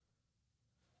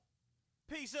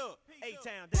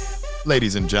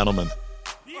Ladies and gentlemen,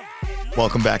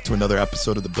 welcome back to another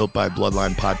episode of the Built by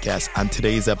Bloodline podcast. On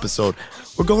today's episode,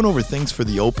 we're going over things for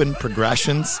the open,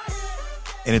 progressions,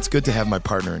 and it's good to have my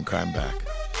partner in crime back.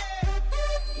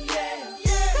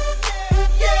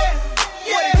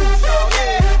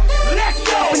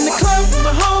 In the club with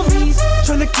my homies,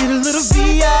 trying to get a little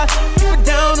VI, keep it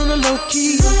down on the low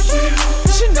key.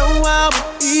 She know how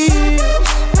it feels.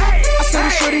 I saw the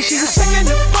shorty, she was checking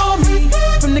up on me.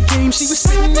 From the game, she was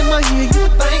spitting in my ear. You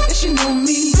would think that she knew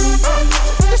me.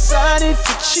 Decided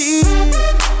to cheat.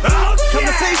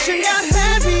 Conversation got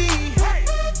heavy.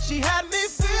 She had me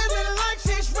feeling like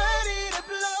she's ready to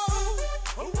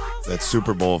blow. That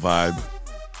Super Bowl vibe.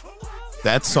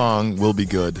 That song will be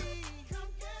good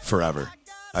forever.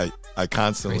 I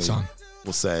constantly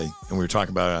will say, and we were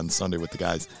talking about it on Sunday with the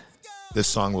guys, this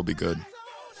song will be good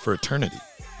for eternity.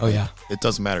 Oh, yeah. It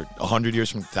doesn't matter. 100 years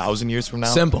from, 1,000 years from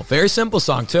now. Simple. Very simple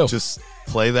song, too. Just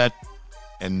play that,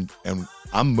 and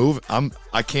I'm moving.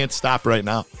 I can't stop right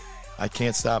now. I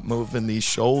can't stop moving these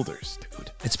shoulders, dude.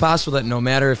 It's possible that no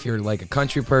matter if you're like a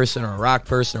country person or a rock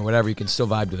person or whatever, you can still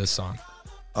vibe to this song.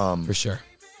 For sure.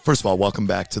 First of all, welcome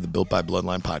back to the Built by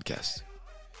Bloodline podcast.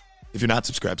 If you're not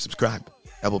subscribed, subscribe.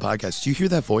 Apple Podcasts. Do you hear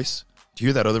that voice? Do you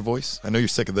hear that other voice? I know you're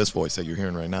sick of this voice that you're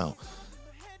hearing right now.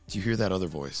 Do you hear that other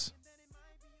voice?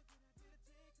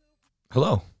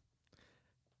 Hello.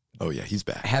 Oh, yeah, he's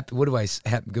back.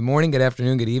 Good morning, good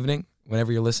afternoon, good evening,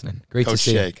 whenever you're listening. Great Coach to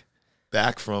see Shake, you.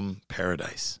 back from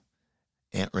paradise.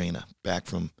 Aunt Raina, back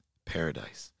from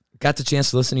paradise. Got the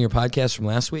chance to listen to your podcast from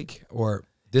last week or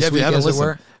this if you week, haven't as it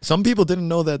were? Some people didn't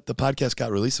know that the podcast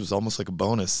got released. It was almost like a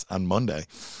bonus on Monday.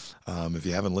 If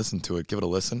you haven't listened to it, give it a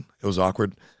listen. It was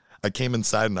awkward. I came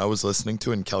inside and I was listening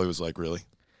to it, and Kelly was like, "Really?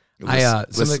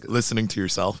 Listening to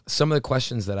yourself?" Some of the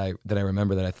questions that I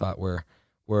remember that I thought were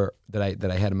that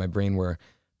I had in my brain were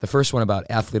the first one about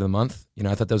athlete of the month. You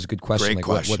know, I thought that was a good question. Great like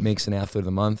question. What makes an athlete of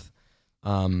the month?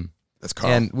 That's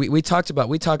Carl. And we talk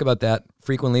about that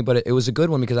frequently, but it was a good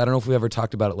one because I don't know if we ever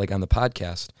talked about it like on the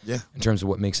podcast. Yeah. In terms of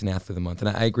what makes an athlete of the month, and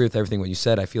I agree with everything what you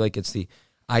said. I feel like it's the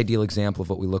ideal example of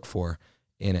what we look for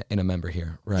in a member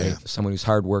here, right? Yeah. Someone who's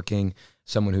hardworking,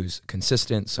 someone who's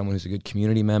consistent, someone who's a good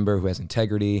community member, who has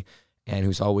integrity, and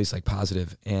who's always like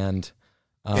positive. And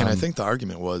I think the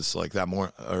argument was like that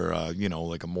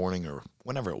like a morning or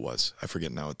whenever it was. I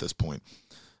forget now at this point,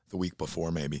 the week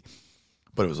before maybe.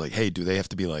 But it was like, hey, do they have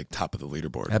to be like top of the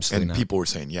leaderboard? Absolutely not. And people were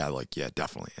saying, yeah,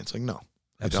 definitely. And it's like, no.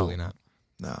 Absolutely not.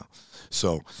 No.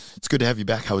 So it's good to have you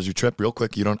back. How was your trip? Real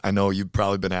quick, I know you've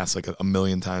probably been asked like a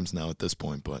million times now at this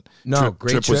point, but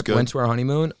great trip was good. Went to our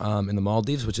honeymoon in the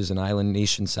Maldives, which is an island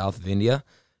nation south of India.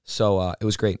 So it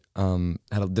was great. Did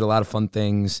a lot of fun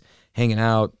things, hanging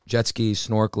out, jet ski,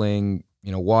 snorkeling,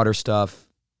 water stuff,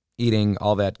 eating,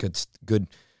 all that good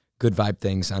vibe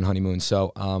things on honeymoon.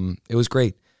 So it was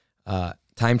great.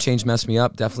 Time change messed me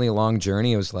up. Definitely a long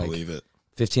journey. It was like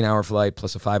 15-hour flight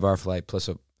plus a 5-hour flight plus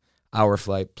a hour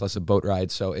flight plus a boat ride.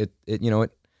 So it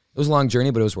was a long journey,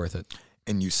 but it was worth it.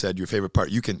 And you said your favorite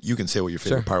part. You can say what your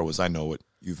favorite part was. I know what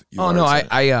you've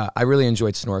I really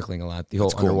enjoyed snorkeling a lot. The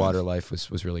whole underwater life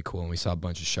was really cool, and we saw a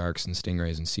bunch of sharks and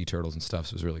stingrays and sea turtles and stuff.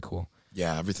 So it was really cool.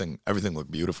 Yeah, everything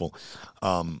looked beautiful.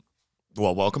 Well,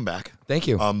 welcome back. Thank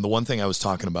you. The one thing I was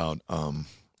talking about,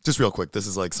 just real quick, this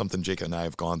is like something Jake and I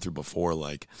have gone through before,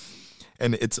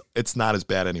 and it's not as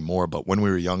bad anymore, but when we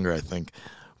were younger, I think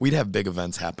we'd have big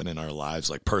events happen in our lives,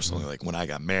 like personally, like when I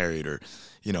got married or,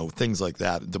 things like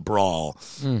that, the brawl,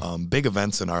 big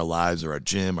events in our lives or our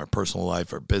gym, our personal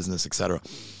life, our business, etc.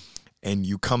 And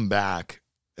you come back,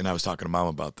 and I was talking to Mom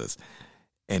about this,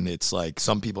 and it's like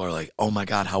some people are like, oh my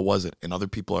God, how was it? And other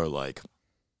people are like,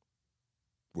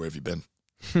 where have you been?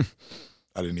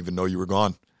 I didn't even know you were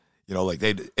gone.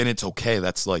 And it's okay.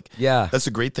 That's that's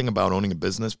the great thing about owning a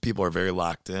business. People are very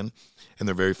locked in and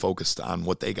they're very focused on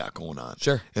what they got going on.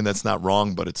 Sure. And that's not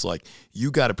wrong, but it's like,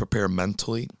 you got to prepare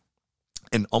mentally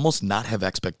and almost not have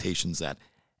expectations that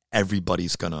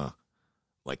everybody's going to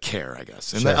care, I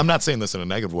guess. And I'm not saying this in a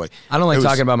negative way. I don't like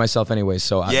talking about myself anyway.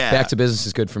 So back to business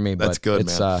is good for me. That's good,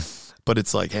 man. But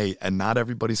it's like, hey, and not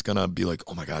everybody's going to be like,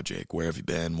 oh my God, Jake, where have you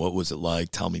been? What was it like?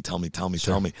 Tell me.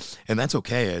 And that's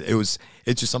okay. It's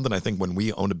just something I think when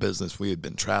we owned a business, we had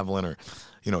been traveling or,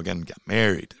 again, got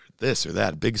married, or this or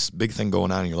that, big thing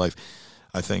going on in your life.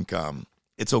 I think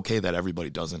it's okay that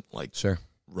everybody doesn't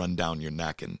run down your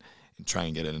neck and try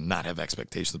and get it and not have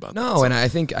expectations about that. No, and I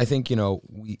think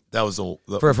that was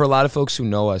for a lot of folks who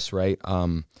know us, right?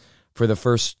 For the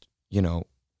first,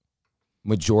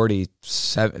 majority,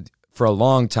 for a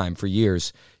long time, for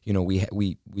years,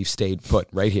 we've stayed put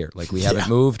right here. Like we haven't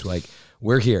moved. Like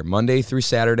we're here Monday through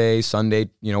Saturday, Sunday.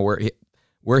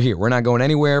 We're here. We're not going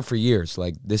anywhere for years.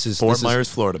 Like this is Fort Myers,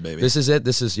 Florida, baby. This is it.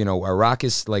 This is, our rock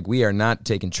is like, we are not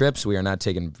taking trips. We are not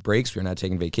taking breaks. We are not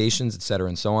taking vacations, et cetera,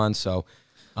 and so on. So,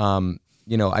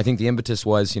 I think the impetus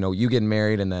was, you getting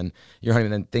married and then your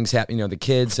honeymoon, and then things happen, the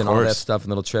kids and all that stuff and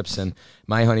little trips and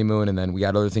my honeymoon. And then we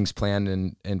got other things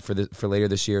planned and for later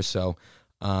this year. So,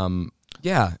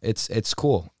 it's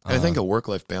cool. And I think a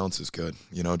work-life balance is good,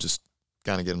 just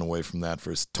kind of getting away from that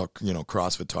for talk,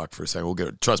 CrossFit talk for a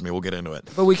second. Trust me, we'll get into it.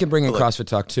 But we can bring in CrossFit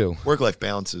talk too. Work-life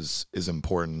balance is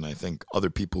important. I think other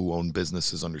people who own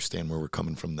businesses understand where we're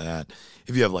coming from that.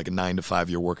 If you have like a 9 to 5,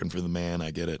 you're working for the man,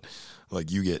 I get it. Like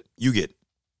you get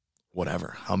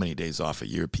whatever, how many days off a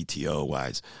year PTO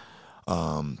wise.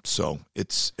 So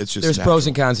it's just there's natural. pros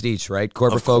and cons to each, right?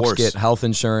 Corporate folks get health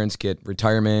insurance, get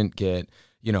retirement, get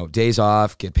days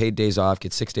off, get paid days off,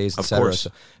 get 6 days, et cetera. Of course,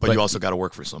 but you also got to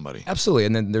work for somebody. Absolutely,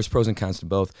 and then there's pros and cons to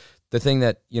both. The thing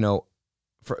that,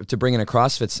 to bring in a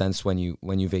CrossFit sense when you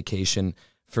vacation,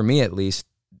 for me at least,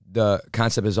 the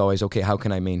concept is always, okay, how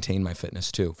can I maintain my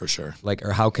fitness too? For sure.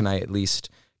 Or how can I at least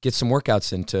get some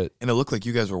workouts into? And it looked like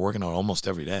you guys were working out almost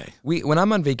every day. When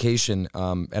I'm on vacation,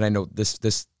 and I know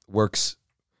this works,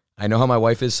 I know how my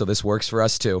wife is, so this works for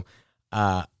us too.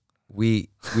 We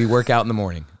work out in the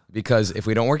morning. Because if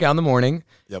we don't work out in the morning,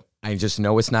 I just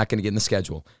know it's not going to get in the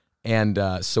schedule. And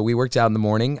so we worked out in the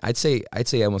morning. I'd say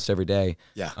almost every day.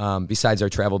 Yeah. Besides our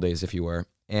travel days, if you were.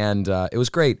 And it was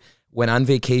great. When on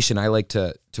vacation, I like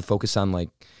to focus on like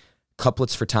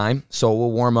couplets for time. So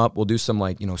we'll warm up. We'll do some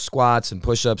squats and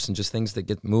push-ups and just things that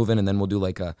get moving. And then we'll do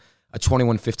like a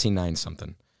 21-15-9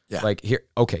 something. Yeah. Like here,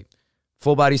 okay.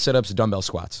 Full body sit-ups, dumbbell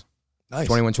squats. Nice.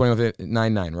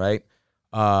 21-9-9, right?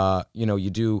 You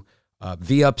do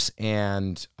V-ups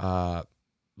and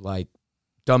like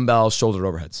dumbbell shoulder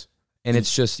overheads. And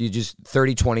it's just,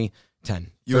 30, 20,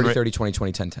 10. 30, 30, 20,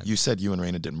 20, 10, 10. You said you and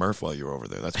Raina did Murph while you were over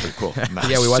there. That's pretty cool.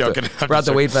 Yeah, we brought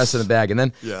the weight vest in the bag. And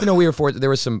then, there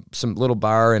was some little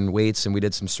bar and weights, and we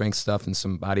did some strength stuff and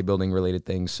some bodybuilding related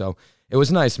things. So it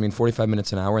was nice. 45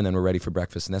 minutes, an hour, and then we're ready for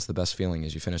breakfast. And that's the best feeling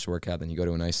is you finish the workout, then you go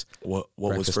to a nice What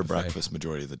was for buffet. breakfast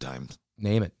majority of the time?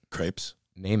 Name it. Crepes?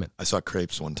 Name it. I saw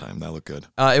crepes one time. That looked good.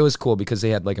 It was cool because they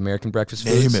had like American breakfast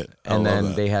foods. Name it. And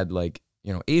then they had like,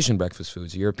 Asian breakfast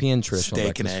foods, European traditional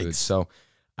Steak breakfast and foods. eggs. So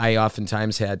I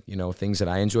oftentimes had, things that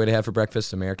I enjoy to have for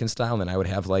breakfast, American style, and then I would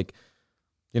have like,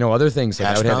 other things. Like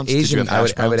hash I would browns? have Asian. Did you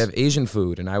have I would have Asian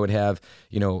food, and I would have,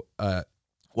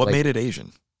 what made it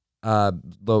Asian?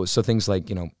 So things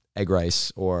like egg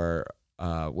rice or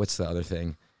what's the other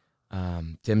thing,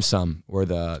 dim sum or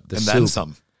the and soup. Then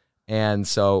some. And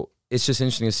so it's just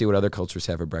interesting to see what other cultures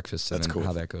have for breakfast. That's and cool.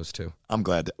 How that goes too. I'm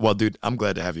glad. Dude, I'm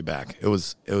glad to have you back. It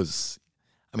was.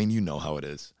 I mean, you know how it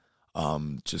is.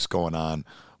 Just going on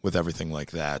with everything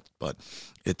like that, but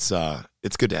it's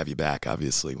good to have you back.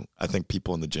 Obviously, I think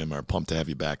people in the gym are pumped to have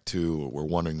you back too. We're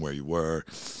wondering where you were,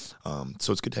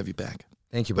 so it's good to have you back.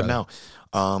 Thank you, brother.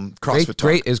 But now, CrossFit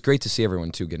Talk. It was great to see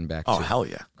everyone too getting back. Oh too. hell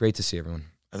yeah! Great to see everyone.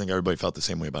 I think everybody felt the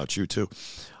same way about you too.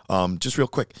 Just real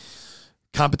quick,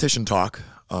 competition talk.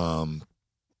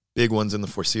 Big ones in the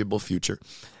foreseeable future.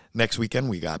 Next weekend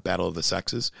we got Battle of the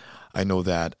Sexes. I know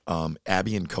that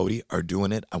Abby and Cody are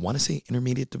doing it. I want to say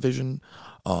intermediate division,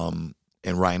 and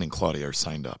Ryan and Claudia are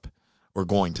signed up. Or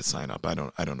going to sign up. I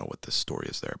don't know what the story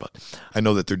is there, but I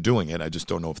know that they're doing it. I just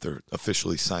don't know if they're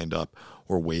officially signed up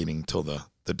or waiting till the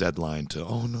deadline to,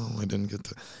 oh no, I didn't get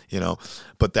to,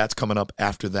 But that's coming up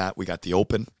after that. We got the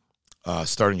Open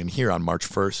starting in here on March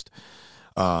 1st,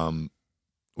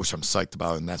 which I'm psyched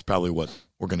about, and that's probably what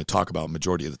we're going to talk about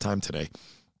majority of the time today.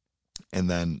 And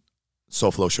then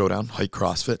SoFlo Showdown, Hike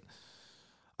CrossFit.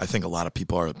 I think a lot of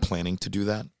people are planning to do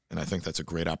that, and I think that's a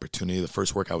great opportunity. The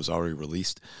first workout was already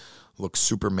released. Looks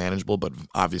super manageable, but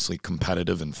obviously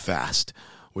competitive and fast,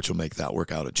 which will make that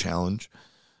workout a challenge.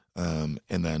 And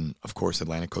then, of course,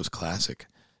 Atlantic Coast Classic.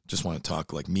 Just want to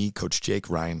talk like me, Coach Jake,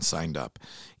 Ryan signed up.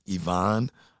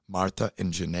 Yvonne, Martha,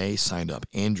 and Janae signed up.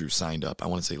 Andrew signed up. I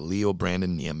want to say Leo,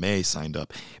 Brandon, Niamey signed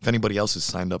up. If anybody else has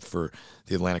signed up for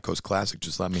the Atlantic Coast Classic,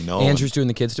 just let me know. Andrew's doing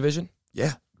the kids division?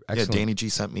 Yeah. Excellent. Yeah, Danny G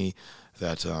sent me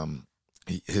that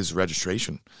his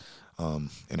registration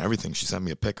and everything. She sent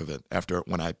me a pic of it after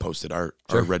when I posted our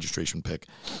registration pic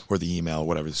or the email,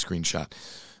 whatever, the screenshot.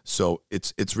 So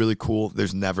it's really cool.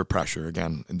 There's never pressure.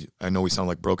 Again, and I know we sound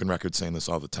like broken records saying this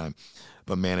all the time,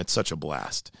 but man, it's such a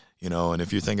blast, and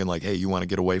if you're thinking like, hey, you want to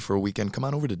get away for a weekend, come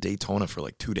on over to Daytona for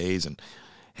like 2 days and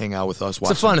hang out with us.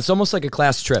 It's fun. It's almost like a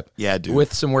class trip. Yeah, dude.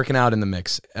 With some working out in the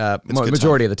mix,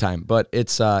 majority of the time. But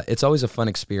it's always a fun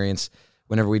experience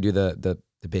whenever we do the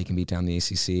the Bacon beat down the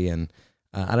ACC, and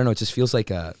I don't know, it just feels like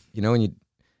when you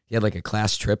had like a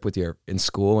class trip in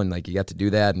school, and like you got to do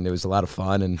that, and it was a lot of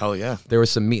fun, and Hell yeah. there was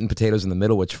some meat and potatoes in the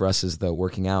middle, which for us is the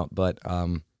working out, but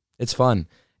it's fun.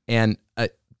 And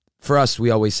for us, we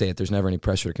always say it, there's never any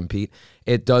pressure to compete.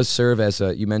 It does serve as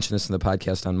you mentioned this in the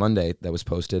podcast on Monday that was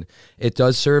posted, it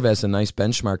does serve as a nice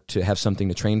benchmark to have something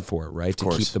to train for, right?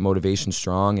 To keep the motivation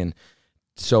strong. And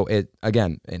so and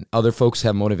other folks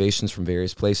have motivations from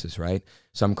various places, right?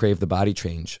 Some crave the body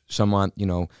change. Some want,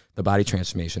 the body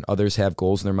transformation. Others have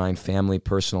goals in their mind, family,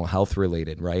 personal, health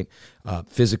related, right?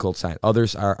 Physical side.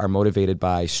 Others are motivated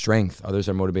by strength. Others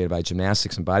are motivated by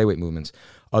gymnastics and bodyweight movements.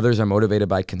 Others are motivated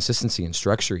by consistency and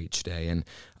structure each day. And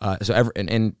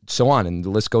so on, and the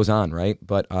list goes on, right?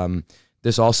 But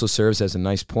this also serves as a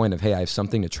nice point of, hey, I have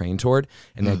something to train toward,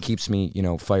 and that keeps me,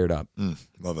 fired up.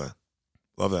 Love that.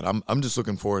 Love that. I'm just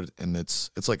looking forward, and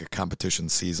it's like a competition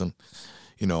season.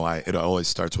 It always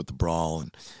starts with the brawl,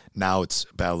 and now it's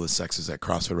Battle of the Sexes at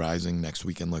CrossFit Rising next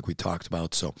weekend, like we talked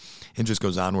about. So it just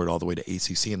goes onward all the way to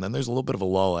ACC, and then there's a little bit of a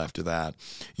lull after that,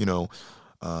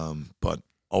 but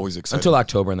always excited until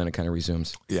October, and then it kind of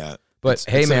resumes. Yeah. But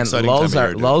hey, man,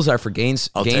 lulls are for gains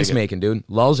making, dude.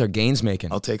 Lulls are gains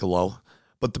making. I'll take a lull.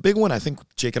 But the big one, I think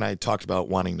Jake and I talked about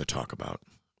wanting to talk about.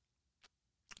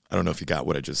 I don't know if you got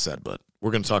what I just said, but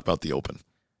we're going to talk about the Open.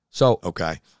 So,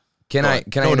 okay. Can I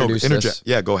introduce this?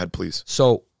 Yeah, go ahead, please.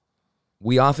 So,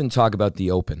 we often talk about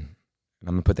the Open, and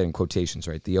I'm going to put that in quotations,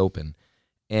 right? The Open.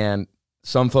 And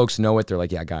some folks know it. They're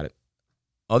like, yeah, I got it.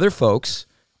 Other folks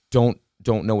don't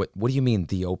know it. What do you mean,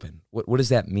 the Open? What does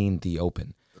that mean, the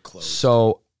Open? The close.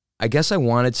 So, I guess I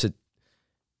wanted to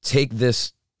take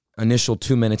this initial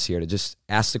 2 minutes here to just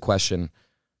ask the question,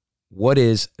 what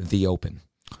is the Open?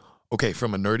 Okay,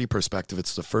 from a nerdy perspective,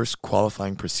 it's the first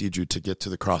qualifying procedure to get to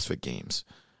the CrossFit Games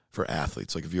for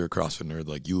athletes. Like if you're a CrossFit nerd,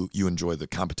 like you enjoy the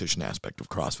competition aspect of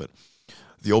CrossFit.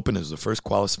 The Open is the first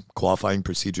qualifying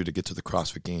procedure to get to the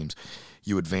CrossFit Games.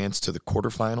 You advance to the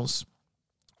quarterfinals,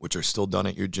 which are still done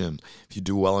at your gym. If you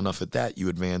do well enough at that, you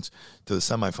advance to the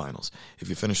semifinals. If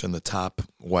you finish in the top,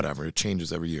 whatever, it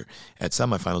changes every year. At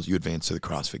semifinals, you advance to the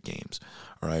CrossFit Games,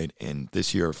 all right? And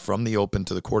this year, from the Open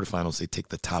to the quarterfinals, they take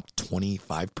the top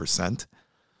 25%.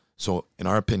 So in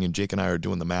our opinion, Jake and I are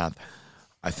doing the math.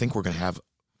 I think we're going to have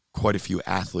quite a few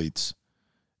athletes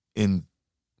in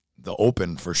the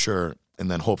Open for sure, and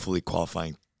then hopefully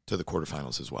qualifying to the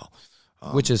quarterfinals as well.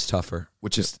 Which is tougher.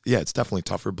 It's definitely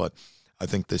tougher, but I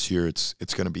think this year it's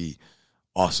going to be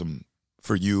awesome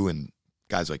for you and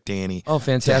guys like Danny. Oh,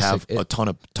 fantastic! To have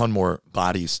a ton more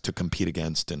bodies to compete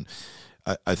against, and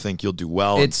I think you'll do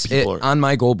well. On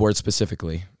my goal board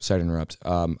specifically. Sorry to interrupt.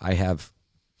 I have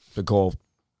the goal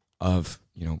of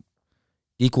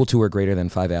equal to or greater than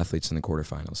 5 athletes in the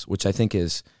quarterfinals, which I think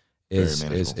is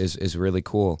really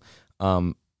cool.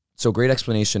 So great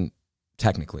explanation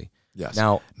technically. Yes.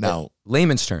 Now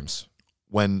layman's terms.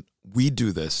 When we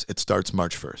do this, it starts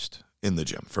March 1st in the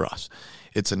gym for us.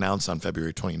 It's announced on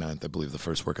February 29th. I believe the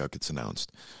first workout gets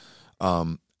announced.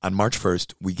 On March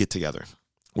 1st, we get together.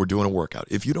 We're doing a workout.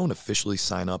 If you don't officially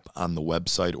sign up on the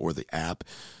website or the app,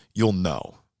 you'll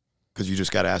know, because you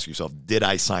just got to ask yourself, did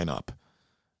I sign up?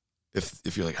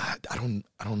 If you're like, I don't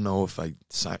know if I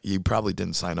sign, you probably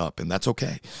didn't sign up, and that's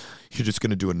okay. You're just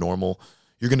going to do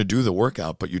you're going to do the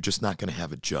workout, but you're just not going to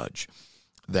have a judge.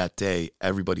 That day,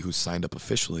 everybody who's signed up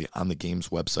officially on the game's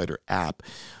website or app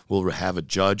will have a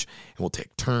judge, and we'll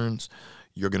take turns.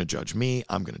 You're going to judge me.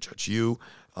 I'm going to judge you.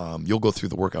 You'll go through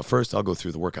the workout first. I'll go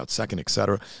through the workout second,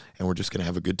 etc. And we're just going to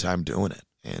have a good time doing it.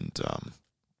 And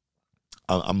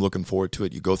I'm looking forward to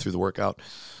it. You go through the workout,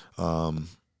 and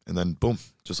then boom,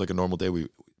 just like a normal day.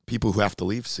 People who have to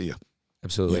leave see you.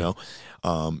 Absolutely.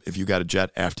 If you got a jet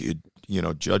after you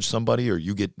judge somebody, or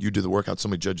you do the workout,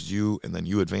 somebody judges you, and then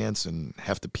you advance and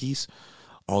have to piece,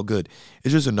 all good.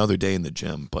 It's just another day in the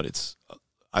gym, but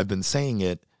I've been saying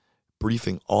it,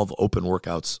 briefing all the Open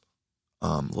workouts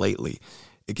lately.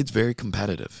 It gets very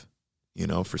competitive,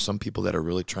 for some people that are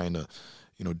really trying to,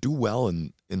 do well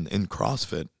in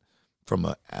CrossFit from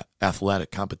an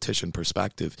athletic competition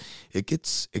perspective. It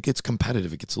gets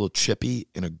competitive. It gets a little chippy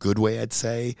in a good way, I'd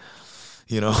say.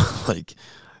 Like,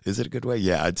 is it a good way?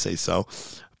 Yeah, I'd say so.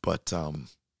 But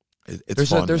it's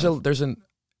fun. There's an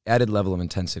added level of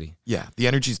intensity. Yeah, the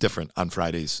energy's different on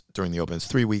Fridays during the Open. It's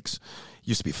 3 weeks. It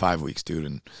used to be 5 weeks, dude.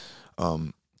 And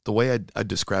the way I'd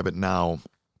describe it now,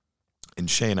 and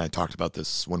Shay and I talked about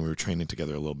this when we were training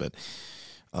together a little bit,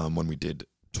 when we did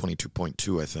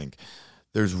 22.2, I think.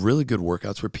 there's really good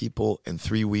workouts for people. In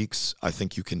 3 weeks, I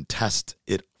think you can test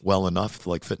it well enough,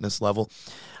 like fitness level.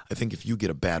 I think if you get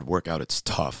a bad workout, it's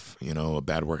tough. A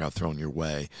bad workout thrown your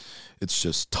way, it's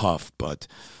just tough. But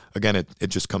again, it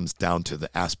just comes down to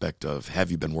the aspect of,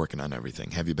 have you been working on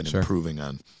everything? Have you been improving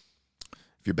on,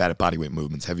 if you're bad at bodyweight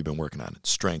movements, have you been working on it?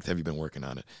 Strength, have you been working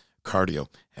on it? Cardio,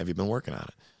 have you been working on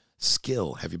it?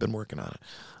 Skill, have you been working on it?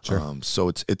 Sure.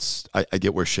 So I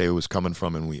get where Shay was coming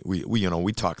from, and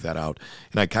we talked that out,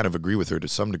 and I kind of agree with her to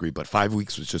some degree. But 5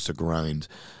 weeks was just a grind,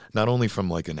 not only from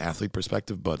like an athlete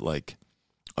perspective, but like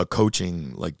a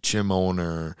coaching, like gym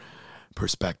owner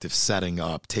perspective, setting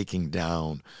up, taking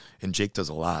down. And Jake does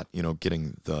a lot,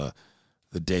 getting the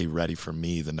day ready for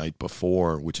me the night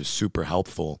before, which is super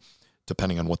helpful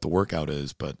depending on what the workout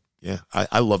is. But yeah,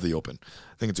 I love the Open.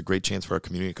 I think it's a great chance for our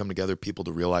community to come together, people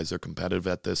to realize they're competitive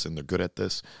at this and they're good at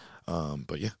this.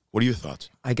 But yeah, what are your thoughts?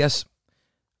 I guess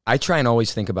I try and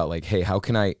always think about like, hey, how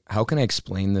can I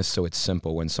explain this so it's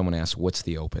simple when someone asks, what's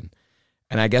the Open?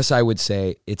 And I guess I would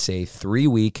say it's a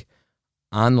 3-week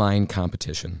online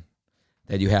competition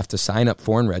that you have to sign up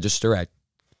for and register at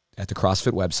the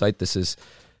CrossFit website. This is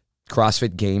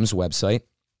CrossFit Games website.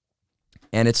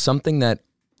 And it's something that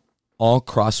all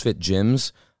CrossFit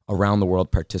gyms around the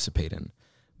world participate in.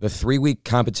 The 3-week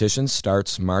competition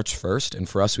starts March 1st, and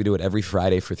for us, we do it every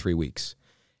Friday for 3 weeks.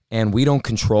 And we don't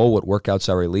control what workouts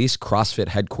are released. CrossFit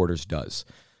headquarters does.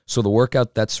 So the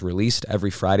workout that's released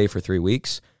every Friday for 3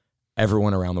 weeks,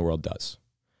 everyone around the world does.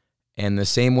 And the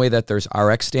same way that there's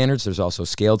RX standards, there's also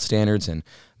scaled standards and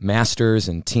masters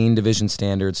and teen division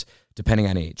standards, depending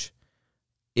on age.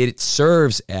 It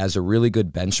serves as a really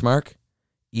good benchmark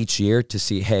each year to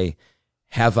see, hey,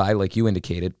 have I, like you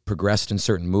indicated, progressed in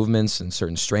certain movements and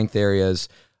certain strength areas?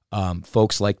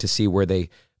 Folks like to see where they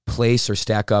place or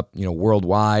stack up,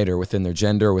 worldwide or within their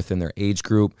gender, or within their age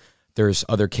group. There's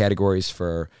other categories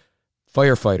for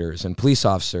firefighters and police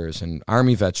officers and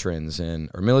Army veterans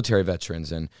or military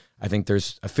veterans. And I think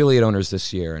there's affiliate owners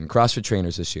this year and CrossFit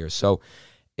trainers this year. So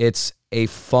it's a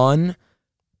fun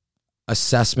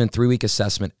assessment, 3-week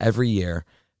assessment every year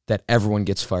that everyone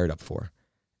gets fired up for.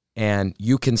 And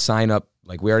you can sign up,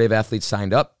 like we already have athletes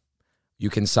signed up. You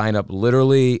can sign up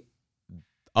literally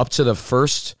up to the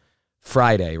first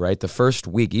Friday, right? The first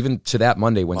week, even to that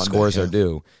Monday when scores are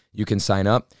due, you can sign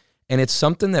up. And it's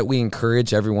something that we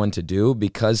encourage everyone to do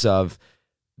because of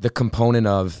the component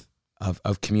of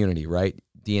community, right?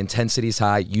 The intensity is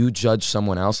high. You judge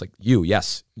someone else, like you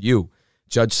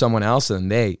judge someone else,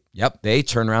 and they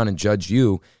turn around and judge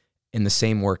you in the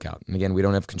same workout. And again, we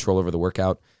don't have control over the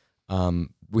workout.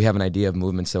 We have an idea of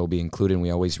movements that will be included, and we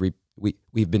always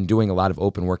we've been doing a lot of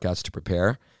open workouts to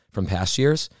prepare from past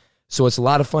years. So it's a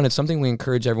lot of fun. It's something we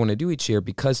encourage everyone to do each year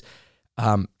because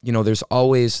there's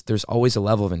always a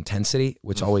level of intensity,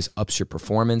 which always ups your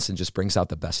performance and just brings out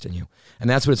the best in you. And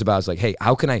that's what it's about. It's like, hey,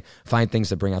 how can I find things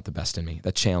that bring out the best in me,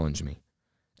 that challenge me?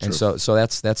 And so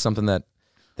that's something that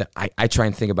I try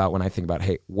and think about when I think about,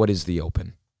 hey, what is the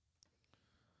Open?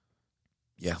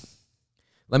 Yeah.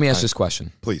 Let me ask this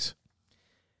question. Please.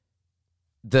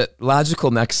 The logical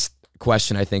next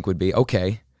question, I think, would be,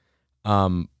 okay,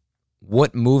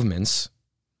 what movements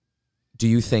do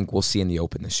you think we'll see in the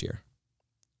Open this year?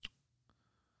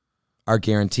 Are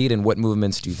guaranteed, and what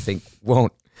movements do you think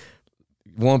won't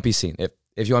be seen?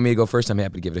 If you want me to go first, I'm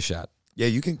happy to give it a shot. Yeah,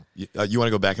 you can. You want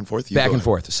to go back and forth? Back and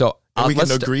forth. So we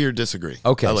can agree or disagree.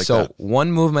 Okay, I like so that.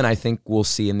 One movement I think we'll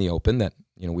see in the Open that,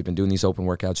 we've been doing these Open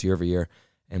workouts year over year,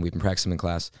 and we've been practicing in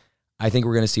class. I think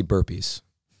we're going to see burpees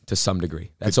to some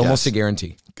degree. That's almost a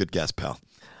guarantee. Good guess, pal.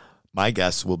 My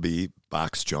guess will be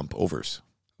box jump overs.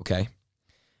 Okay.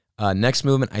 Next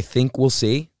movement I think we'll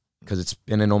see, because it's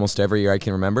been in almost every year I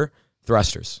can remember,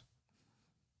 thrusters.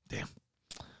 Damn.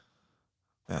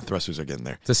 Yeah, thrusters are getting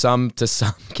there.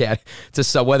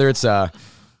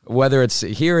 Whether it's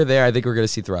here or there, I think we're going to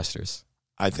see thrusters.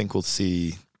 I think we'll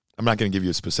see. I'm not going to give you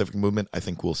a specific movement. I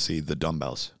think we'll see the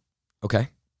dumbbells. Okay.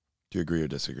 Do you agree or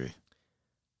disagree?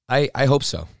 I hope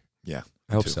so. Yeah.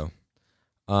 I hope so.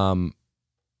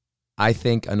 I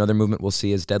think another movement we'll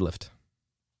see is deadlift.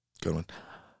 Good one.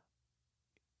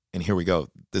 And here we go.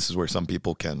 This is where some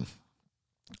people can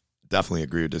definitely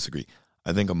agree or disagree.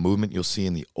 I think a movement you'll see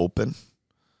in the Open,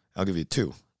 I'll give you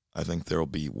two. I think there will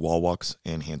be wall walks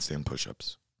and handstand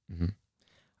push-ups. Mm-hmm.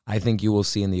 I think you will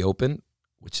see in the Open,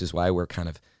 which is why we're kind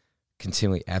of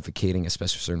continually advocating,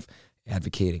 especially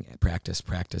advocating at practice,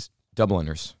 double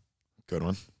unders. Good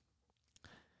one.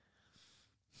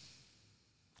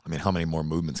 I mean, how many more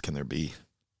movements can there be?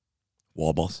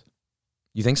 Wall balls?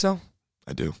 You think so?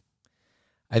 I do.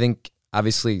 I think,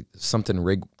 obviously, something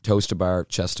rig, toes to bar,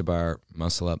 chest to bar,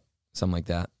 muscle up, something like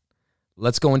that.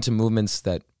 let's go into movements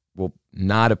that will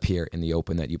not appear in the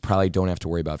open that you probably don't have to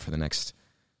worry about for the next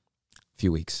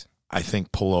few weeks. I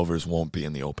think pullovers won't be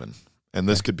in the open. And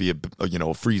this could be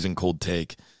a freezing cold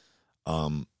take. I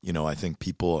think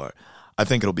I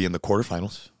think it'll be in the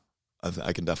quarterfinals.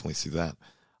 I can definitely see that.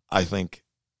 I think,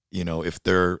 if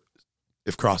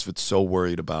CrossFit's so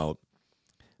worried about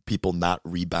people not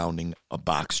rebounding a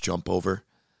box jump over,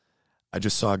 I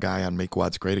just saw a guy on Make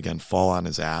Wads Great Again fall on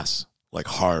his ass like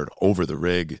hard over the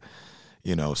rig.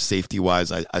 Safety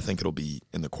wise, I think it'll be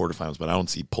in the quarterfinals, but I don't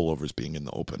see pullovers being in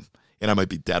the open. And I might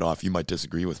be dead off. You might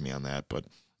disagree with me on that, but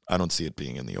I don't see it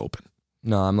being in the open.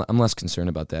 No, I'm less concerned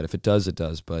about that. If it does, it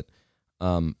does. But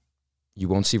you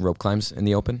won't see rope climbs in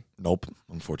the open? Nope,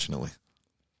 unfortunately.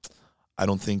 I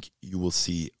don't think you will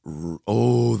see.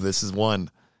 Oh, this is one.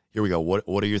 Here we go.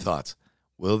 What are your thoughts?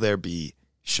 Will there be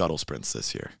shuttle sprints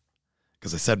this year?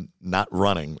 Because I said not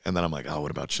running, and then I'm like, oh, what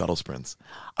about shuttle sprints?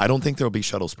 I don't think there will be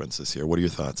shuttle sprints this year. What are your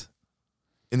thoughts?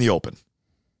 In the open.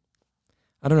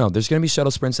 I don't know. There's going to be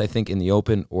shuttle sprints, I think, in the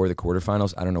open or the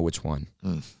quarterfinals. I don't know which one.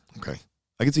 Okay.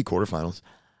 I can see quarterfinals.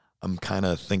 I'm kind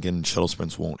of thinking shuttle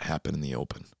sprints won't happen in the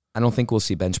open. I don't think we'll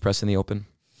see bench press in the open.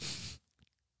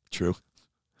 True.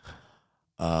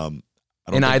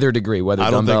 In either degree, whether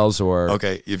dumbbells or...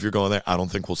 Okay, if you're going there, I don't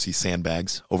think we'll see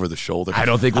sandbags over the shoulder. I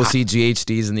don't think we'll see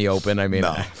GHDs in the open. I mean,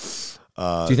 no.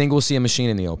 Do you think we'll see a machine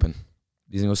in the open? Do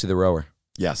you think we'll see the rower?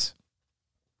 Yes.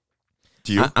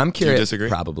 Do you? I'm curious. Do you disagree?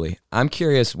 Probably. I'm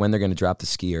curious when they're going to drop the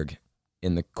ski erg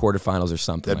in the quarterfinals or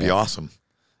something. That'd be awesome.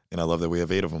 And I love that we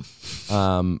have 8 of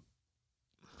them.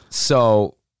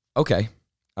 So, okay.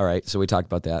 All right. So we talked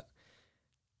about that.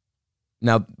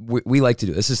 Now, we like to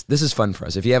do this. This is fun for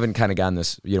us. If you haven't kind of gotten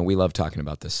this, we love talking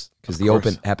about this because the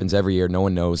open happens every year. No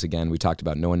one knows. Again, we talked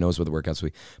about no one knows what the workouts will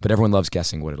be, but everyone loves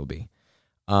guessing what it'll be.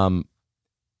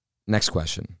 Next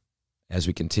question, as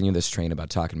we continue this train about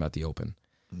talking about the open.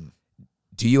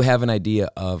 Do you have an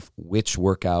idea of which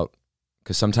workout,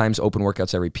 because sometimes open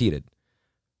workouts are repeated.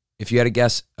 If you had a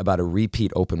guess about a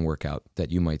repeat open workout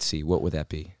that you might see, what would that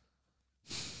be?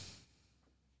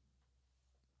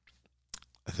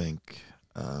 I think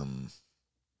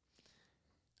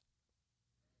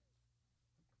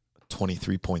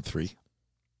 23.3.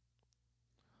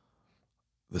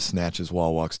 The snatches,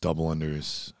 wall walks, double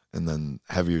unders, and then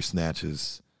heavier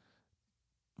snatches,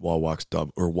 wall walks,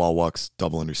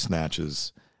 double under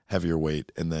snatches, heavier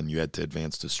weight, and then you had to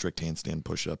advance to strict handstand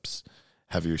push-ups,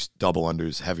 heavier double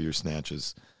unders, heavier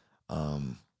snatches.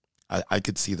 I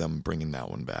could see them bringing that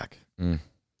one back.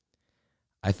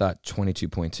 I thought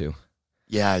 22.2.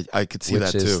 Yeah, I could see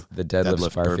that too. Which is the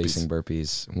deadlift far-facing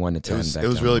burpees, 1 to 10. It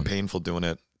was really painful doing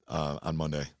it on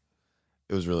Monday.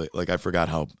 It was really, I forgot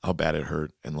how bad it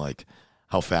hurt and,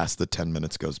 how fast the 10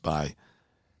 minutes goes by.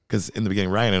 Because in the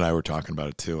beginning, Ryan and I were talking about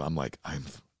it too. I'm like, I'm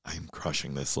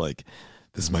crushing this.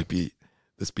 This might be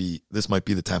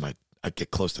the time I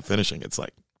get close to finishing. It's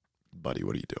like, buddy,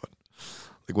 what are you doing?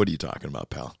 What are you talking about,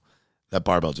 pal? That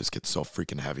barbell just gets so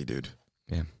freaking heavy, dude.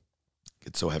 Yeah.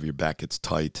 It's so heavy, your back gets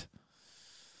tight.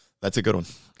 That's a good one.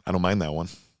 I don't mind that one.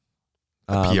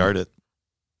 I PR'd it.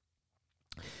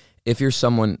 If you're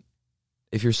someone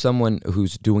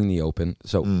who's doing the open,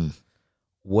 so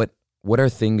what are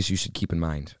things you should keep in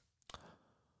mind?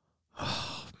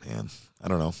 Oh, man, I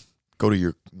don't know. Go to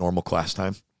your normal class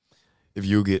time. If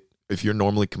you're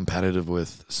normally competitive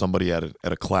with somebody at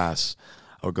a class,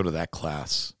 I would go to that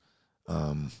class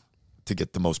to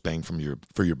get the most bang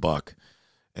for your buck,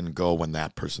 and go when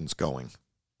that person's going.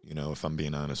 If I'm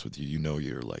being honest with you,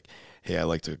 you're like, hey, I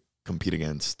like to compete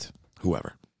against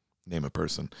whoever, name a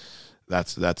person.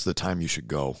 That's the time you should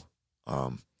go,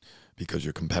 because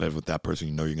you're competitive with that person.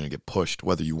 You're going to get pushed,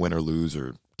 whether you win or lose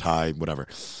or tie, whatever.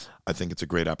 I think it's a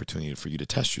great opportunity for you to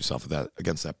test yourself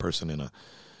against that person in a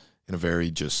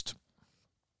very just,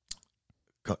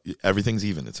 everything's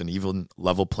even. It's an even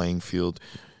level playing field.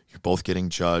 You're both getting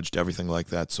judged, everything like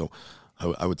that. So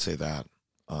I would say that.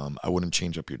 I wouldn't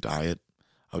change up your diet.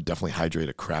 I would definitely hydrate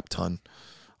a crap ton,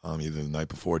 either the night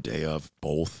before, day of,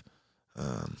 both.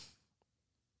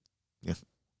 Yeah.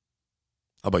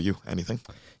 How about you? Anything?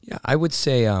 Yeah, I would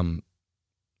say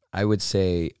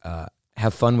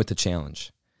have fun with the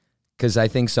challenge, because I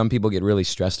think some people get really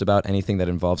stressed about anything that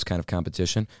involves kind of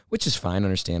competition, which is fine,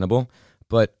 understandable.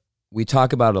 But we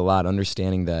talk about it a lot,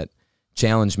 understanding that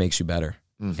challenge makes you better.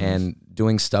 And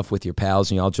doing stuff with your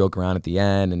pals, and you all joke around at the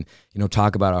end and,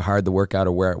 talk about how hard the workout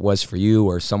or where it was for you,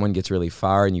 or someone gets really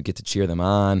far and you get to cheer them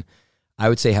on. I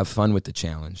would say have fun with the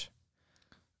challenge.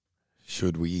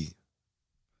 Should we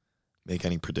make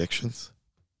any predictions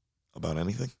about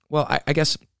anything? Well, I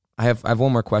guess I have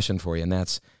one more question for you, and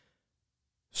that's,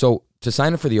 so to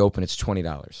sign up for the Open, it's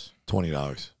 $20.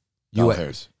 $20. No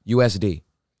hairs. USD.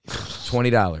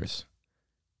 $20.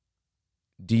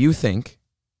 Do you think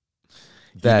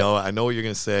that... I know what you're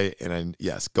going to say, and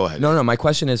yes, go ahead. No, my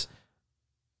question is,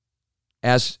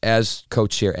 as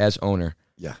coach here, as owner,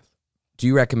 yeah, do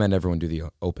you recommend everyone do the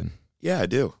Open? Yeah, I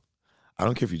do. I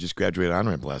don't care if you just graduated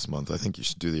on-ramp last month. I think you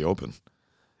should do the Open.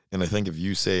 And I think if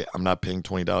you say, I'm not paying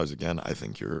 $20 again, I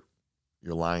think you're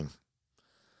lying.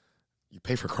 You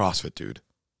pay for CrossFit, dude.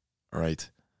 All right?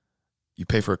 You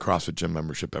pay for a CrossFit gym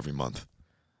membership every month.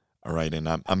 All right? And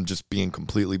I'm just being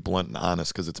completely blunt and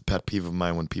honest because it's a pet peeve of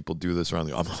mine when people do this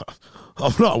around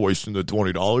I'm not wasting the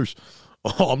 $20.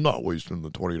 Oh, I'm not wasting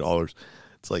the $20.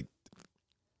 It's like,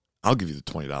 I'll give you the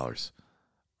 $20.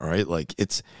 All right? Like,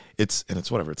 it's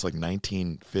whatever. It's like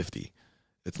 $19.50.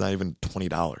 It's not even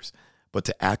 $20. But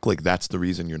to act like that's the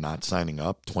reason you're not signing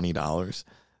up, $20,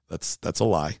 that's a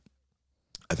lie.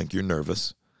 I think you're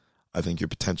nervous. I think you're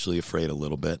potentially afraid a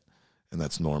little bit, and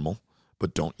that's normal.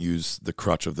 But don't use the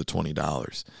crutch of the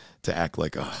 $20 to act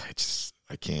like,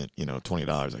 I can't,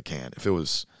 $20, I can't. If it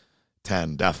was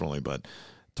 10, definitely, but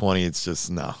 20, it's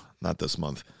just, no, not this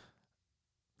month.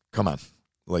 Come on.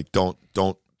 Like, don't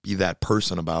be that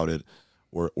person about it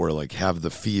or like have the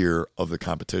fear of the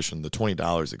competition. The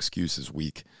 $20 excuse is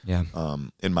weak. Yeah.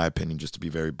 In my opinion, just to be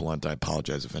very blunt, I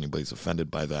apologize if anybody's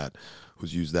offended by that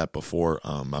who's used that before.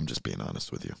 I'm just being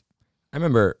honest with you. I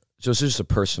remember, so this is just a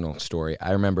personal story.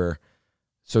 I remember,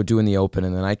 doing the Open,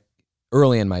 and then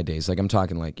early in my days, like I'm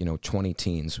talking like, 20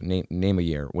 teens, name a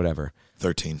year, whatever.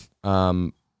 13.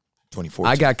 2014.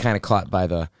 I got kind of caught by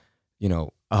the,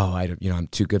 I'm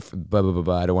too good for blah, blah, blah,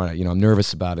 blah. I don't want to, I'm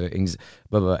nervous about it.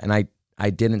 Blah, blah. And I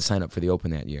didn't sign up for the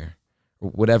Open that year.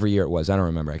 Whatever year it was. I don't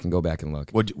remember. I can go back and look.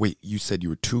 Wait, you said you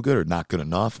were too good or not good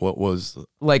enough? What was...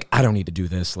 Like, I don't need to do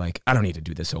this. Like, I don't need to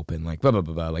do this Open. Like, blah, blah,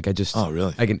 blah, blah. Like, I just... Oh,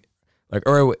 really? I can... Like,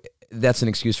 or that's an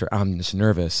excuse for I'm just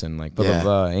nervous and like, blah, blah,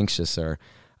 blah, anxious, or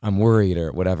I'm worried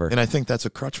or whatever. And I think that's a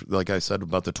crutch, like I said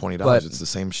about the $20. But it's the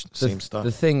same stuff.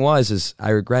 The thing is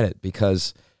I regret it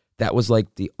because that was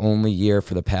like the only year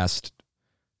for the past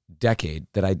decade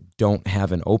that I don't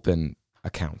have an Open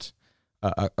account.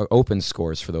 Open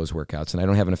scores for those workouts, and I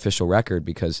don't have an official record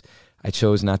because I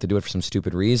chose not to do it for some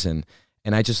stupid reason.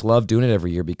 And I just love doing it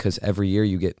every year because every year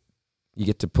you get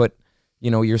to put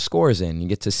your scores in. You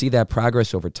get to see that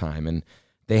progress over time, and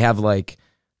they have like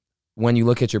when you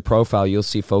look at your profile, you'll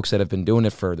see folks that have been doing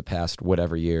it for the past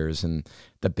whatever years and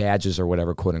the badges or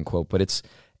whatever, quote unquote. But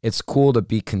it's cool to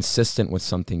be consistent with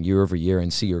something year over year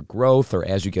and see your growth, or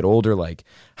as you get older, like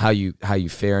how you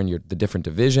fare in the different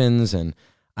divisions. And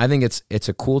I think it's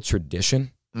a cool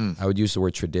tradition. I would use the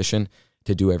word tradition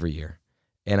to do every year.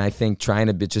 And I think trying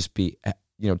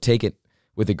to take it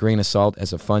with a grain of salt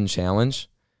as a fun challenge,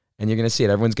 and you're going to see it.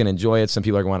 Everyone's going to enjoy it. Some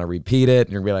people are going to want to repeat it,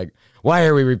 and you're going to be like, why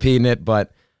are we repeating it?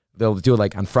 But they'll do it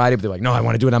like on Friday, but they're like, no, I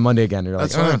want to do it on Monday again. And you're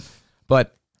like, that's fine.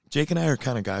 But Jake and I are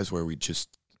kind of guys where we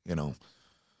just,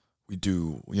 we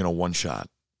do, one shot,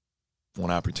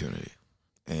 one opportunity.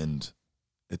 And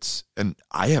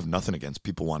I have nothing against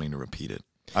people wanting to repeat it.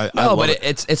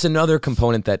 It's another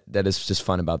component that is just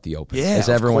fun about the Open. Yeah,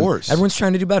 of course. Everyone's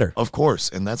trying to do better. Of course,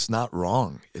 and that's not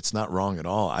wrong. It's not wrong at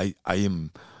all. I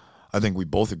think we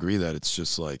both agree that it's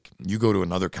just like you go to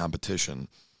another competition,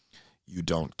 you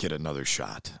don't get another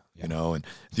shot, and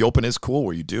the Open is cool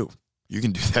where you do. You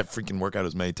can do that freaking workout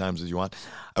as many times as you want.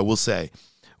 I will say,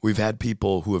 we've had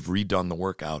people who have redone the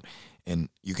workout, and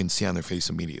you can see on their face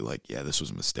immediately, like, yeah, this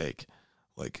was a mistake.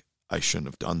 Like, I shouldn't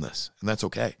have done this, and that's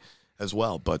okay as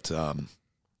well. But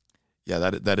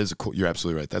that is a cool. You're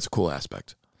absolutely right. That's a cool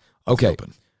aspect of the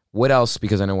Open. What else?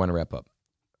 Because I don't want to wrap up.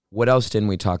 What else didn't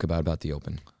we talk about the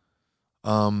Open?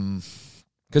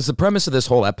 Because the premise of this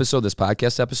whole episode, this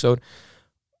podcast episode,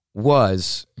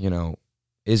 was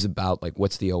is about like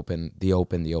what's the Open.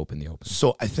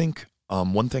 So I think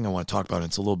one thing I want to talk about, and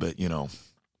it's a little bit,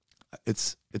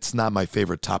 it's not my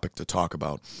favorite topic to talk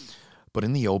about, but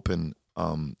in the Open,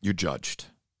 you're judged.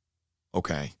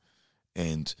 Okay.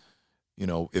 And,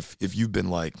 if you've been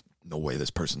like, no way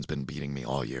this person's been beating me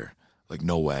all year, like,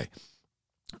 no way.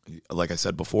 Like I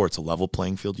said before, it's a level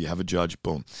playing field. You have a judge,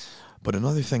 boom. But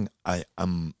another thing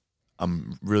I'm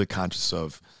really conscious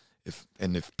of, if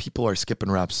people are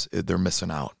skipping reps, they're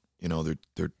missing out.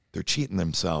 They're cheating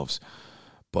themselves.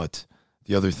 But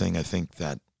the other thing I think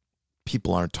that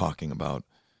people aren't talking about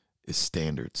is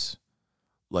standards.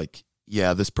 Like,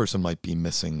 yeah, this person might be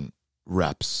missing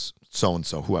reps,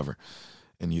 so-and-so, whoever,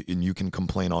 and you can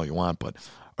complain all you want, but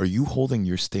are you holding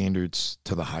your standards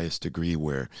to the highest degree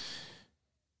where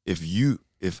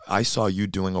if I saw you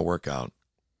doing a workout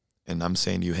and I'm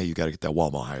saying to you, hey, you got to get that wall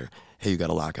ball higher. Hey, you got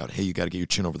to lock out. Hey, you got to get your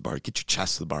chin over the bar. Get your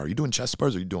chest to the bar. Are you doing chest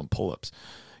bars or are you doing pull-ups?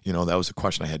 You know, that was a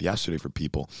question I had yesterday for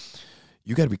people.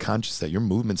 You got to be conscious that your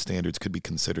movement standards could be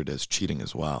considered as cheating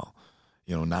as well.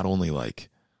 You know, not only like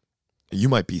you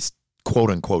might be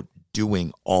quote unquote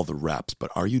doing all the reps,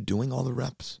 but are you doing all the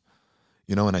reps?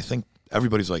 You know, and I think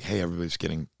everybody's like, hey, everybody's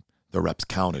getting their reps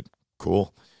counted.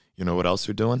 Cool. You know what else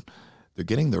they're doing? They're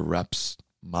getting their reps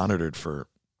monitored for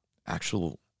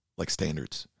actual like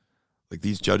standards. Like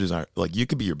these judges aren't like, you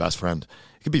could be your best friend.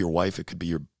 It could be your wife. It could be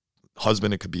your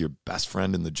husband. It could be your best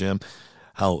friend in the gym.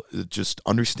 How just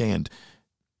understand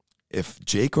if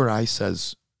Jake or I say,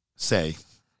 is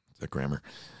that grammar?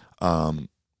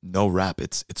 No rep.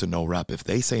 It's a no rep. If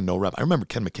they say no rep, I remember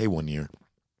Ken McKay one year,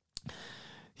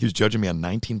 he was judging me on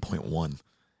 19.1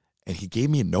 and he gave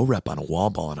me a no rep on a wall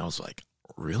ball. And I was like,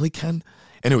 really, Ken?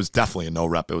 And it was definitely a no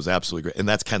rep. It was absolutely great. And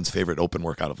that's Ken's favorite open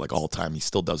workout of like all time. He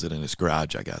still does it in his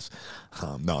garage, I guess.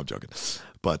 No, I'm joking.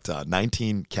 But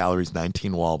 19 calories,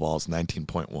 19 wall balls,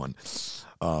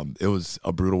 19.1. It was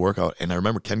a brutal workout. And I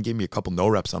remember Ken gave me a couple no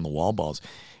reps on the wall balls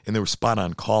and they were spot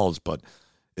on calls. But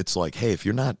it's like, hey, if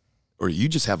you're not, or you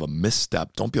just have a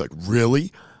misstep, don't be like,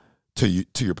 really?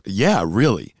 Yeah,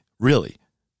 really?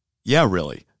 Yeah,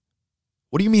 really?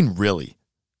 What do you mean, really?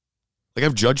 Like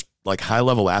I've judged like high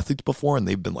level athletes before and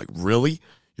they've been like, really? You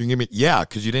can give me, yeah,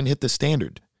 because you didn't hit the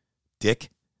standard,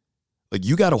 dick. Like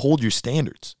you got to hold your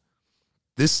standards.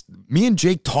 Me and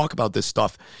Jake talk about this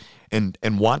stuff and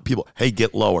want people, hey,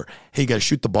 get lower. Hey, you got to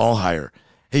shoot the ball higher.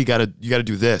 Hey, you got to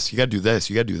do this. You got to do this.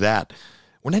 You got to do that.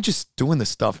 We're not just doing this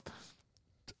stuff,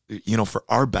 you know, for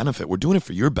our benefit. We're doing it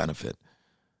for your benefit.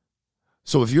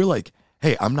 So if you're like,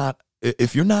 hey,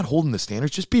 if you're not holding the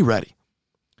standards, just be ready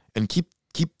and keep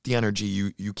the energy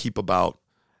you keep about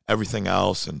everything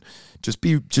else and just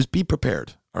be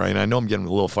prepared. All right. And I know I'm getting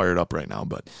a little fired up right now,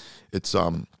 but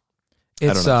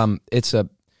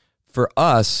for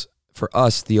us,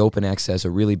 the Open X has a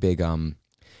really big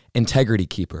integrity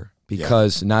keeper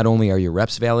because not only are your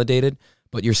reps validated,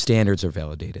 but your standards are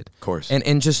validated. Of course.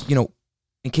 And just, you know,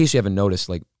 in case you haven't noticed,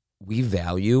 like we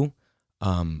value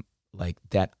like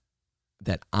that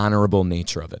honorable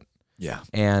nature of it. Yeah.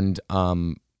 And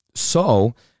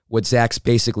so what Zach's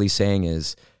basically saying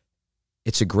is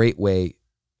it's a great way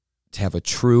to have a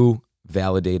true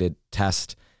validated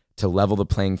test to level the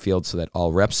playing field so that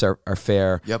all reps are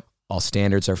fair. Yep. All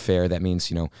standards are fair. That means,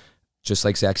 you know, just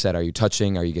like Zach said, are you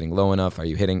touching? Are you getting low enough? Are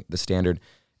you hitting the standard?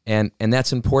 And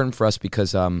that's important for us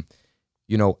because,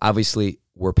 you know, obviously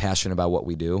we're passionate about what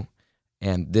we do.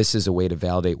 And this is a way to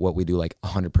validate what we do like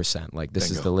 100%. Like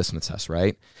this is the litmus test,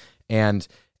 right? And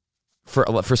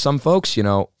for some folks, you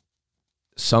know,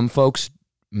 some folks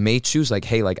may choose like,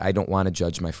 hey, like I don't want to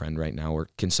judge my friend right now, or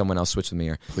can someone else switch with me?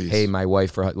 Or please. Hey, my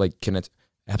wife, or like, can it?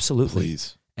 Absolutely,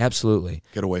 please, absolutely,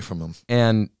 get away from them.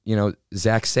 And you know,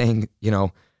 Zach's saying, you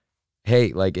know,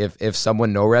 hey, like if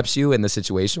someone no reps you in the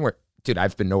situation where, dude,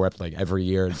 I've been no rep like every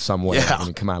year in some way. Yeah. I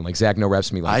mean, come on, like Zach no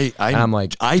reps me. Like I'm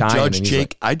like, I judge Jake.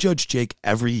 Like, I judge Jake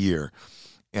every year,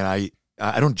 and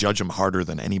I don't judge him harder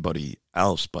than anybody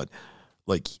else, but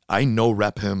like I no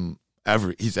rep him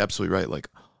he's absolutely right. Like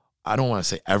I don't want to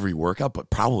say every workout, but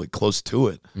probably close to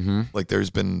it. Mm-hmm. Like there's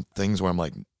been things where I'm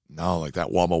like, no, like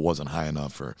that wall ball wasn't high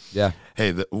enough, or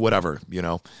hey, whatever, you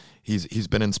know. He's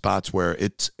been in spots where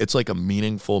it's like a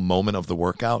meaningful moment of the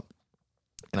workout,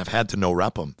 and I've had to no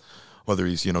rep him, whether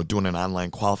he's, you know, doing an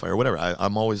online qualifier or whatever.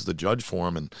 I'm always the judge for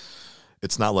him, and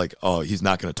it's not like, oh, he's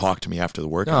not going to talk to me after the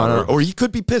workout, no. Or he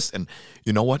could be pissed. And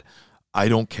you know what? I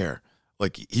don't care.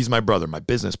 Like he's my brother, my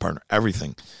business partner,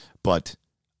 everything, but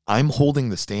I'm holding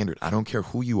the standard. I don't care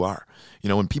who you are. You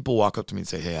know, when people walk up to me and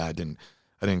say, hey, I didn't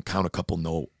count a couple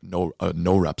no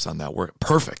reps on that work.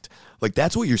 Perfect. Like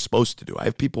that's what you're supposed to do. I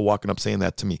have people walking up saying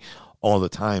that to me all the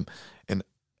time, and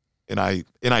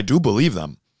I do believe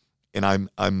them, and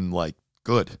I'm like,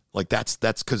 good. Like that's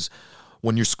because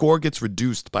when your score gets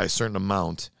reduced by a certain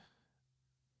amount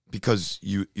because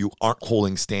you aren't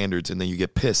holding standards, and then you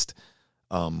get pissed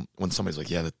when somebody's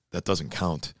like, yeah, that doesn't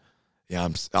count. Yeah,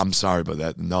 I'm sorry, but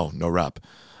that no rep.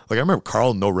 Like I remember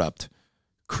Carl no repped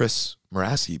Chris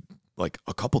Marassi like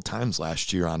a couple times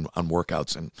last year on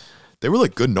workouts, and they were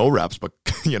like good no reps, but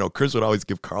you know, Chris would always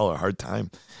give Carl a hard time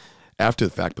after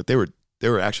the fact, but they were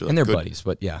actually like, and they're good buddies,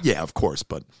 but yeah, of course,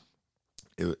 but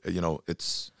it, you know,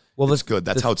 it's good.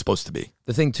 That's how it's supposed to be.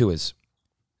 The thing too is,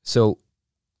 so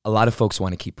a lot of folks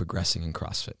want to keep progressing in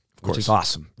CrossFit, which is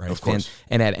awesome, right? Of course.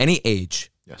 And at any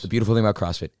age, yes. The beautiful thing about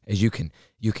CrossFit is you can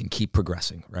keep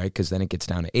progressing, right? Because then it gets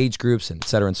down to age groups and et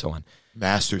cetera and so on.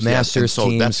 Masters teams,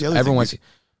 so that's the other everyone thing.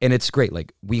 And it's great.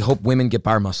 Like, we hope women get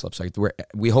bar muscle ups. Like,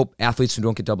 we hope athletes who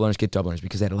don't get double unders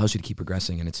because that allows you to keep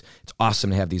progressing. And it's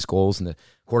awesome to have these goals. And the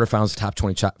quarterfinals, the top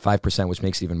 25%, which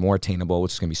makes it even more attainable,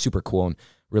 which is going to be super cool and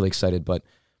really excited. But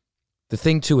the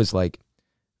thing too is, like,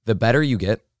 the better you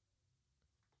get,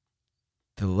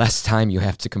 the less time you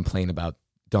have to complain about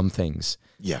dumb things.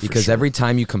 Yeah, because every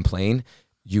time you complain,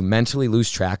 you mentally lose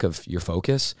track of your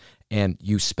focus, and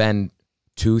you spend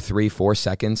 2, 3, 4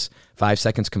 seconds, 5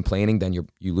 seconds complaining, then you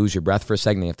lose your breath for a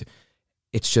second.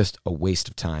 It's just a waste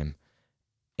of time.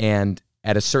 And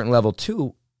at a certain level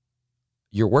too,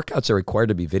 your workouts are required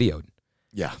to be videoed.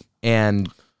 Yeah. And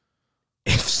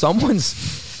if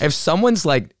someone's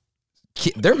like,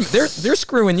 they're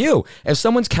screwing you. If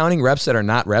someone's counting reps that are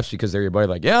not reps because they're your buddy,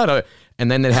 like, yeah,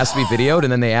 and then it has to be videoed,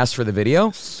 and then they ask for the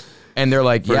video, and they're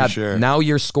like, now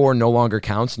your score no longer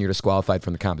counts and you're disqualified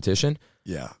from the competition.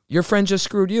 Yeah. Your friend just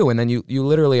screwed you, and then you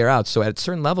literally are out. So at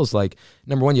certain levels, like,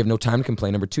 number one, you have no time to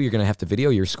complain. Number two, you're going to have to video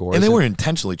your scores. And they were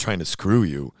intentionally trying to screw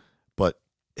you, but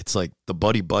it's like the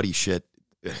buddy shit,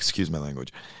 excuse my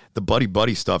language, the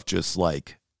buddy stuff, just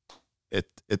like,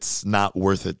 it's not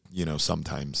worth it,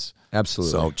 sometimes.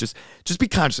 Absolutely. So just be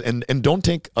conscious, and don't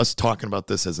take us talking about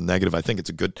this as a negative. I think it's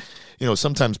a good,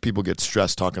 sometimes people get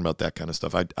stressed talking about that kind of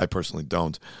stuff. I personally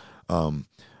don't.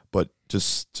 But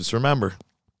just remember,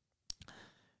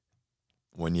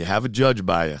 when you have a judge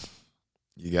by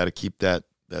you got to keep that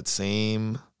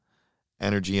same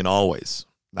energy, and always,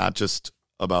 not just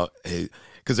about, hey,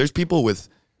 because there's people with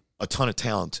a ton of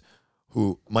talent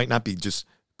who might not be just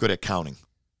good at counting,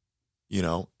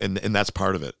 and that's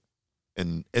part of it.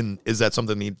 And is that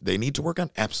something they need to work on?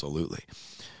 Absolutely.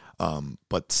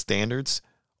 But standards,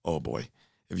 oh boy,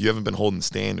 if you haven't been holding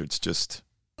standards, just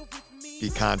be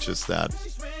conscious that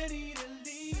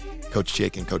Coach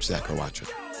Jake and Coach Zach are watching.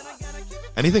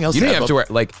 Anything else? You don't have to wear,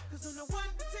 like,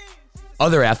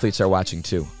 other athletes are watching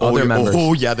too. Other members.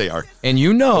 Oh yeah, they are. And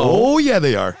oh yeah,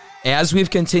 they are. As we've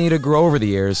continued to grow over the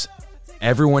years,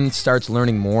 everyone starts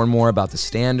learning more and more about the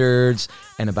standards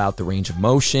and about the range of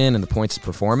motion and the points of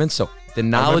performance. So the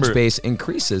knowledge base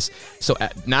increases. So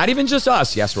not even just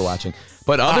us, yes, we're watching,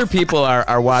 but other people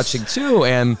are watching too.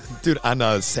 And dude,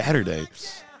 on Saturday,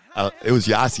 it was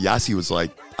Yasi. Yasi was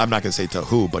like, I'm not going to say to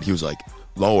who, but he was like,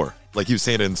 lower. Like, he was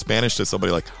saying it in Spanish to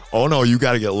somebody, like, oh no, you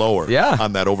got to get lower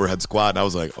on that overhead squat. And I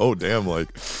was like, oh damn, like,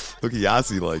 look at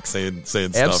Yasi, like, saying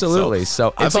stuff. Absolutely.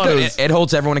 So it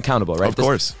holds everyone accountable, right? Of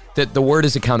course. The word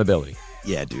is accountability.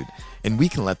 Yeah, dude. And we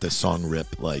can let this song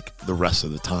rip, like, the rest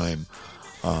of the time.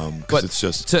 Because it's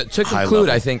just to conclude,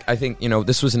 I think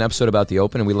this was an episode about the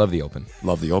Open, and we love the Open.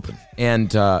 Love the Open.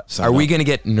 And are we going to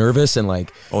get nervous and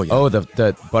like,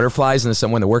 the butterflies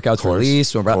and when the workouts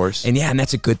release? Of course. And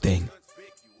that's a good thing.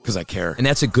 Because I care. And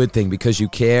that's a good thing, because you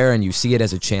care and you see it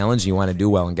as a challenge and you want to do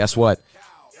well. And guess what?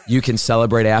 You can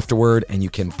celebrate afterward, and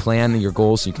you can plan your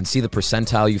goals. You can see the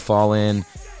percentile you fall in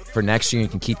for next year. You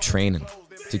can keep training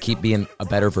to keep being a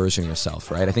better version of yourself,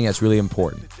 right? I think that's really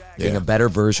important. Being a better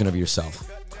version of yourself.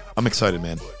 I'm excited,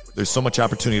 man. There's so much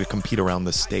opportunity to compete around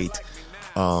this state,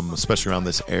 especially around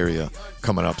this area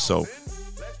coming up. So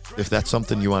if that's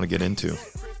something you want to get into,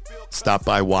 stop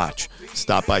by, watch.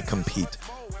 Stop by, compete.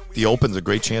 The Open's a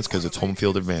great chance because it's home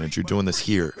field advantage. You're doing this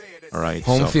here, all right?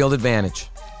 Home field advantage.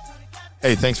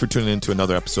 Hey, thanks for tuning in to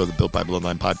another episode of the Built by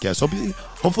Bloodline podcast.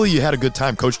 Hopefully you had a good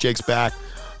time. Coach Jake's back.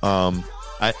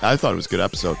 I thought it was a good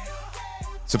episode.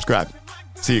 Subscribe.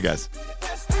 See you guys.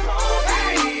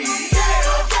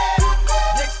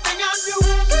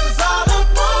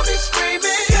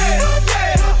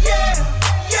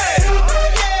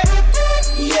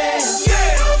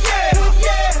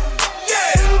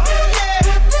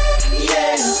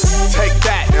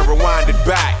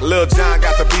 Back. Lil Jon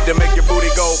got the beat to make your booty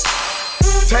go.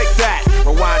 Take that,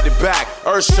 rewind it back.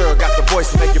 Ursher got the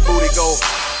voice to make your booty go.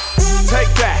 Take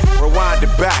that, rewind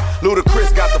it back.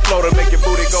 Ludacris got the flow to make your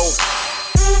booty go.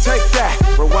 Take that,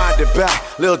 rewind it back.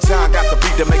 Lil Jon got the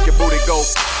beat to make your booty go.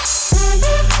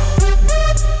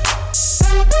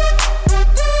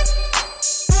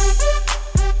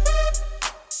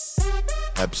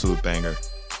 Absolute banger.